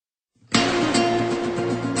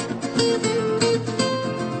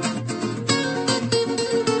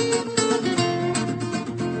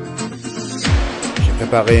J'ai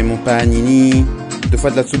préparé mon panini, 2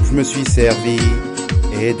 fois de la soupe je me suis servi,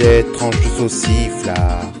 et des tranches de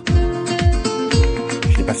sauciflard.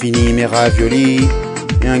 Je n'ai pas fini mes raviolis,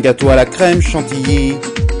 et un gâteau à la crème chantilly,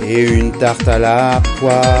 et une tarte à la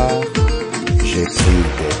poire. J'ai pris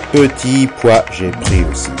des petits pois, j'ai pris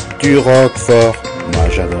aussi du roquefort, moi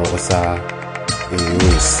j'adore ça, et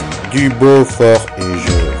aussi du Beaufort, et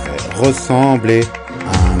je vais ressembler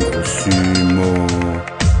à un gros sumo.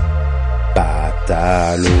 Pâte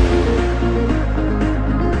à l'eau,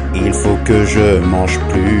 il faut que je mange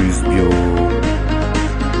plus bio.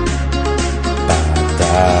 Pâte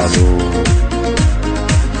à l'eau,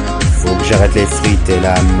 faut que j'arrête les frites et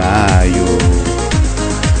la mayo.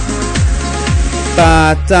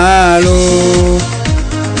 Pâte à l'eau,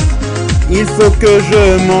 il faut que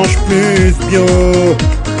je mange plus bio.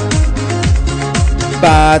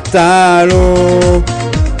 Pâte à l'eau,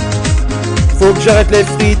 faut que j'arrête les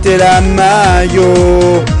frites et la mayo.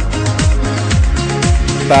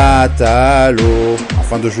 Pâte à l'eau, en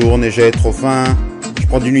fin de journée j'ai trop faim. Je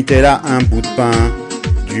prends du Nutella, un bout de pain,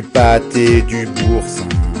 du pâté, du boursin.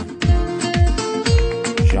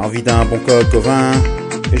 J'ai envie d'un bon coq au vin,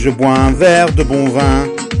 et je bois un verre de bon vin,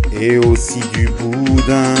 et aussi du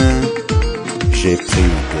boudin. J'ai pris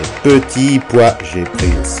des petits pois, j'ai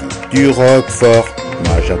pris aussi du roquefort,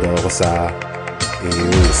 moi j'adore ça, et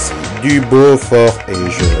aussi du Beaufort, et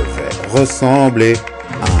je vais ressembler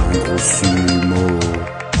à un gros sumo.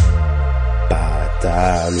 Pâte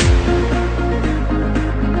à l'eau,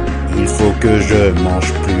 il faut que je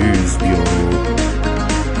mange plus bio.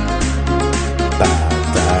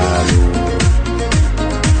 Pâte à l'eau,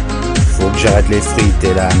 faut que j'arrête les frites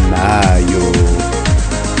et la mayo.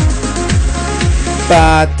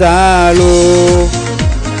 Pâte à l'eau,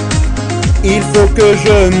 il faut que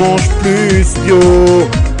je mange plus bio.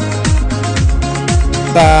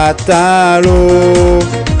 Pâte à l'eau,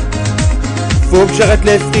 faut que j'arrête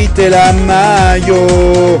les frites et la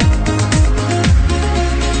mayo.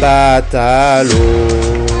 Pâte à l'eau.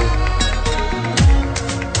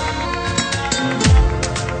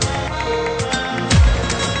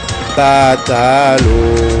 Pâte à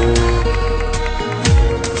l'eau.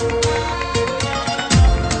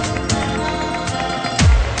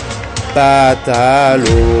 Pâte à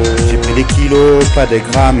l'eau. J'ai pris des kilos, pas des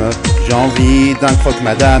grammes. J'ai envie d'un croque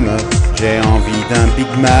madame. J'ai envie d'un Big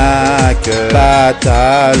Mac. Pâte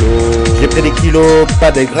à l'eau. J'ai pris des kilos,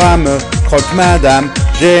 pas des grammes. Croque madame.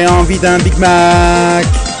 J'ai envie d'un Big Mac.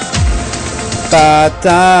 Pâte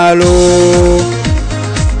à l'eau.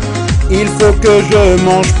 Il faut que je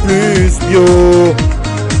mange plus bio.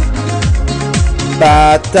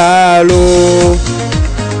 Pâte à l'eau,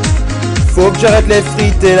 faut que j'arrête les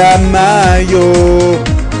frites et la mayo.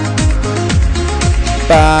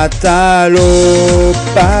 Pâte à l'eau,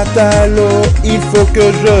 il faut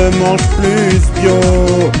que je mange plus bio.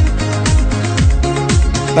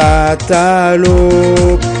 Pâte à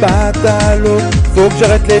l'eau, faut que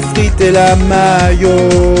j'arrête les frites et la mayo.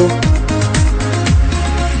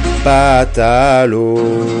 Pâte à l'eau.